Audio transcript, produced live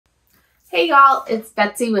Hey y'all, it's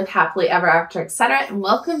Betsy with Happily Ever After, etc. and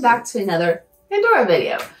welcome back to another Pandora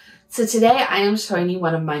video. So today I am showing you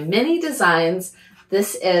one of my mini designs.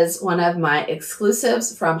 This is one of my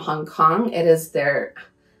exclusives from Hong Kong. It is their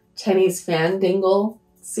Chinese fan dangle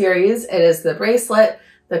series. It is the bracelet,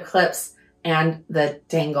 the clips, and the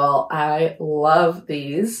dangle. I love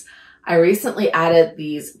these. I recently added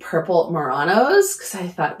these purple Muranos because I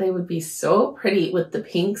thought they would be so pretty with the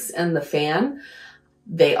pinks and the fan.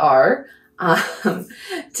 They are.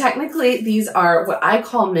 Technically, these are what I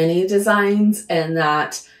call mini designs, and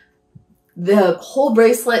that the whole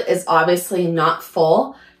bracelet is obviously not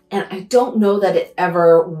full, and I don't know that it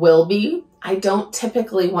ever will be. I don't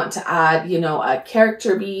typically want to add,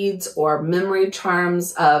 character beads or memory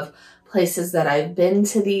charms of places that I've been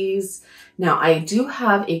to these. Now, I do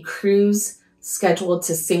have a cruise scheduled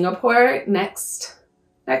to Singapore next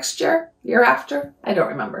year after, I don't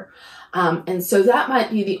remember. And so that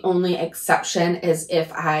might be the only exception, is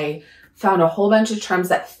if I found a whole bunch of charms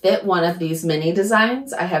that fit one of these mini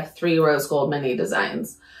designs. I have 3 rose gold mini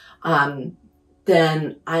designs.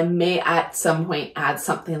 Then I may at some point add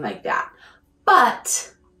something like that.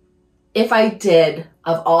 But if I did,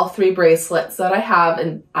 of all 3 bracelets that I have,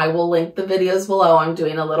 and I will link the videos below, I'm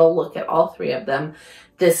doing a little look at all 3 of them.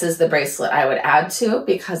 This is the bracelet I would add to,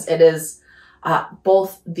 because it is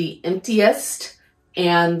both the emptiest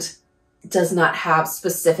and does not have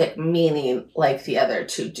specific meaning like the other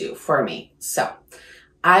 2 do for me. So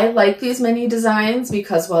I like these mini designs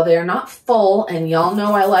because while they're not full, and y'all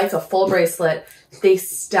know I like a full bracelet, they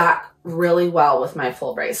stack really well with my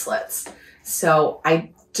full bracelets. So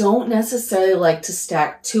I don't necessarily like to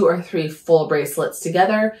stack 2 or 3 full bracelets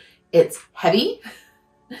together. It's heavy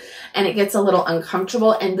and it gets a little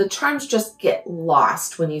uncomfortable, and the charms just get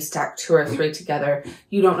lost when you stack 2 or 3 together.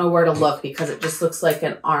 You don't know where to look because it just looks like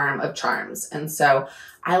an arm of charms. And so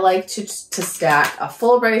I like to stack a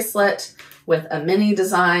full bracelet with a mini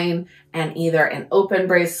design, and either an open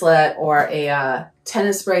bracelet or a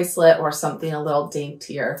tennis bracelet or something a little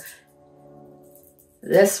daintier.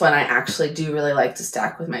 This one I actually do really like to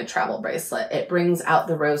stack with my travel bracelet. It brings out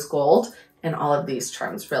the rose gold and all of these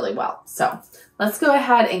charms really well. So let's go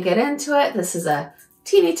ahead and get into it. This is a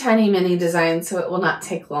teeny tiny mini design, so it will not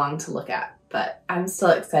take long to look at, but I'm still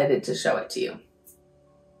excited to show it to you.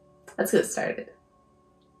 Let's get started.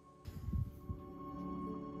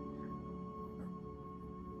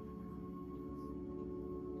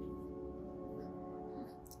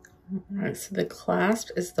 All right, so the clasp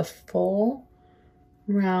is the full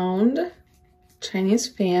round Chinese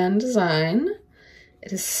fan design.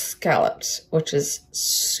 It is scalloped, which is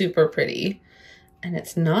super pretty, and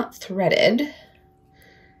it's not threaded.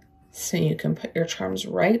 So you can put your charms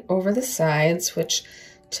right over the sides, which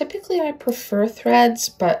typically I prefer threads,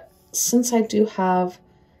 but since I do have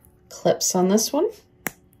clips on this one,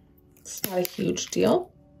 it's not a huge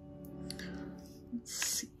deal. Let's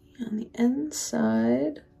see on the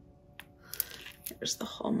inside. There's the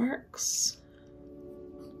hallmarks.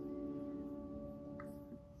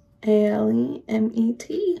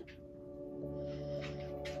 A-L-E-M-E-T.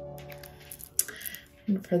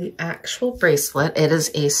 And for the actual bracelet, it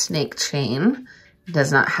is a snake chain. It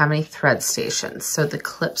does not have any thread stations. So the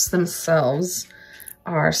clips themselves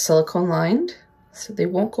are silicone lined, so they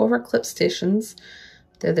won't go over clip stations.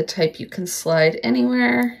 They're the type you can slide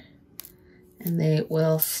anywhere, and they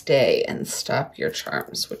will stay and stop your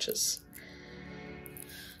charms, which is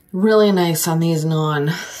really nice on these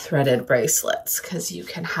non-threaded bracelets, because you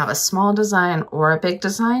can have a small design or a big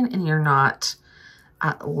design and you're not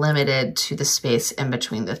limited to the space in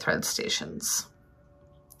between the thread stations.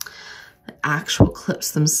 The actual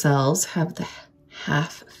clips themselves have the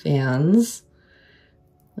half fans.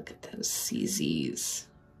 Look at those CZs.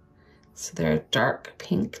 So they're a dark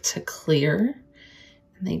pink to clear,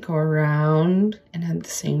 and they go around and have the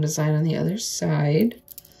same design on the other side.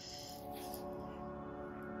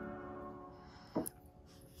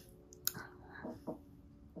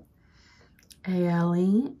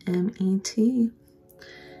 A-L-E-M-E-T.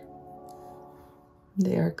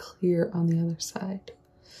 They are clear on the other side.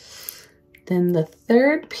 Then the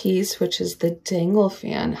third piece, which is the dangle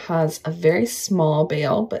fan, has a very small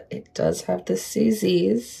bail, but it does have the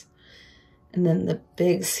CZs. And then the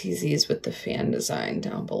big CZs with the fan design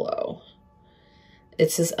down below.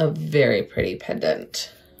 This is a very pretty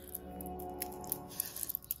pendant.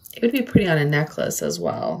 It would be pretty on a necklace as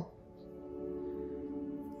well.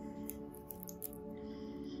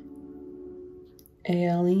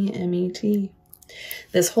 A-L-E-M-E-T.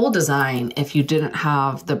 This whole design, if you didn't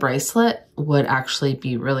have the bracelet, would actually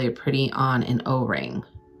be really pretty on an O-ring.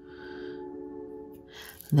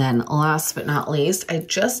 Then last but not least, I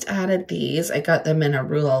just added these. I got them in a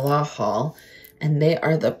Rue La La haul, and they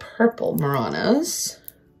are the purple Muranos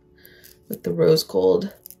with the rose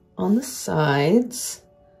gold on the sides.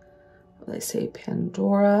 They say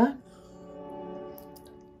Pandora,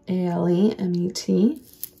 A-L-E-M-E-T.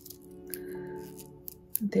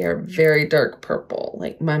 They are very dark purple.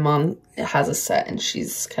 Like my mom has a set and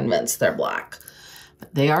she's convinced they're black.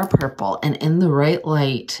 But they are purple, and in the right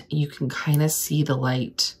light, you can kind of see the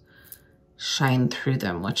light shine through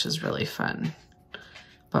them, which is really fun.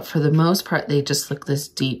 But for the most part, they just look this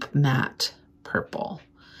deep matte purple.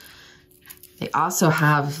 They also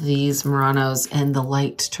have these Muranos in the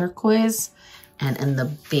light turquoise and in the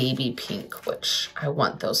baby pink, which I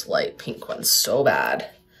want those light pink ones so bad.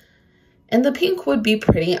 And the pink would be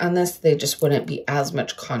pretty on this. They just wouldn't be as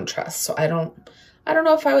much contrast. So I don't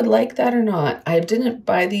know if I would like that or not. I didn't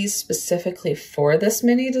buy these specifically for this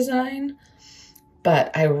mini design,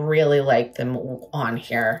 but I really like them on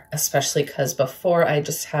here, especially because before I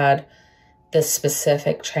just had the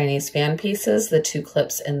specific Chinese fan pieces, the 2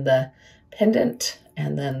 clips in the pendant,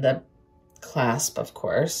 and then the clasp, of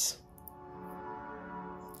course.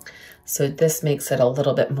 So this makes it a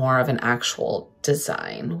little bit more of an actual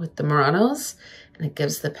design with the Muranos, and it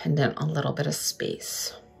gives the pendant a little bit of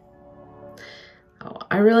space. Oh,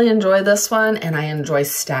 I really enjoy this one, and I enjoy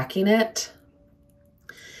stacking it.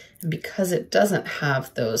 And because it doesn't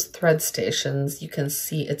have those thread stations, you can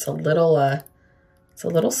see it's a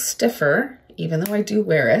little stiffer, even though I do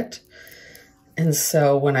wear it. And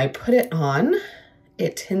so when I put it on,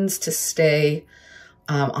 it tends to stay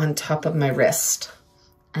on top of my wrist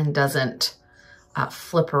and doesn't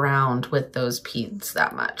flip around with those beads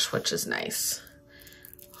that much, which is nice.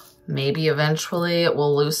 Maybe eventually it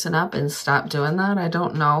will loosen up and stop doing that. I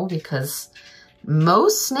don't know, because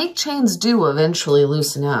most snake chains do eventually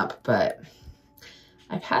loosen up, but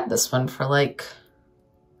I've had this one for like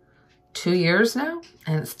 2 years now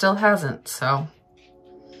and it still hasn't, so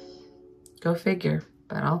go figure,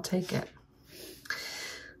 but I'll take it.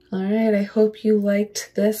 All right, I hope you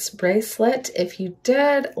liked this bracelet. If you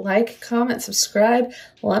did, like, comment, subscribe.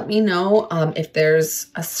 Let me know if there's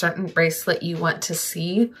a certain bracelet you want to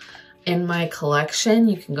see in my collection.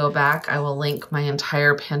 You can go back. I will link my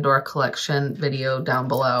entire Pandora collection video down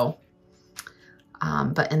below.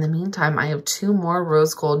 But in the meantime, I have 2 more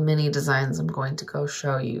rose gold mini designs I'm going to go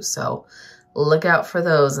show you. So look out for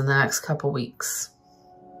those in the next couple weeks.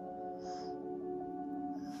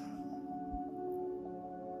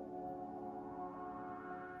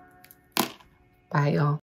 Bye, y'all.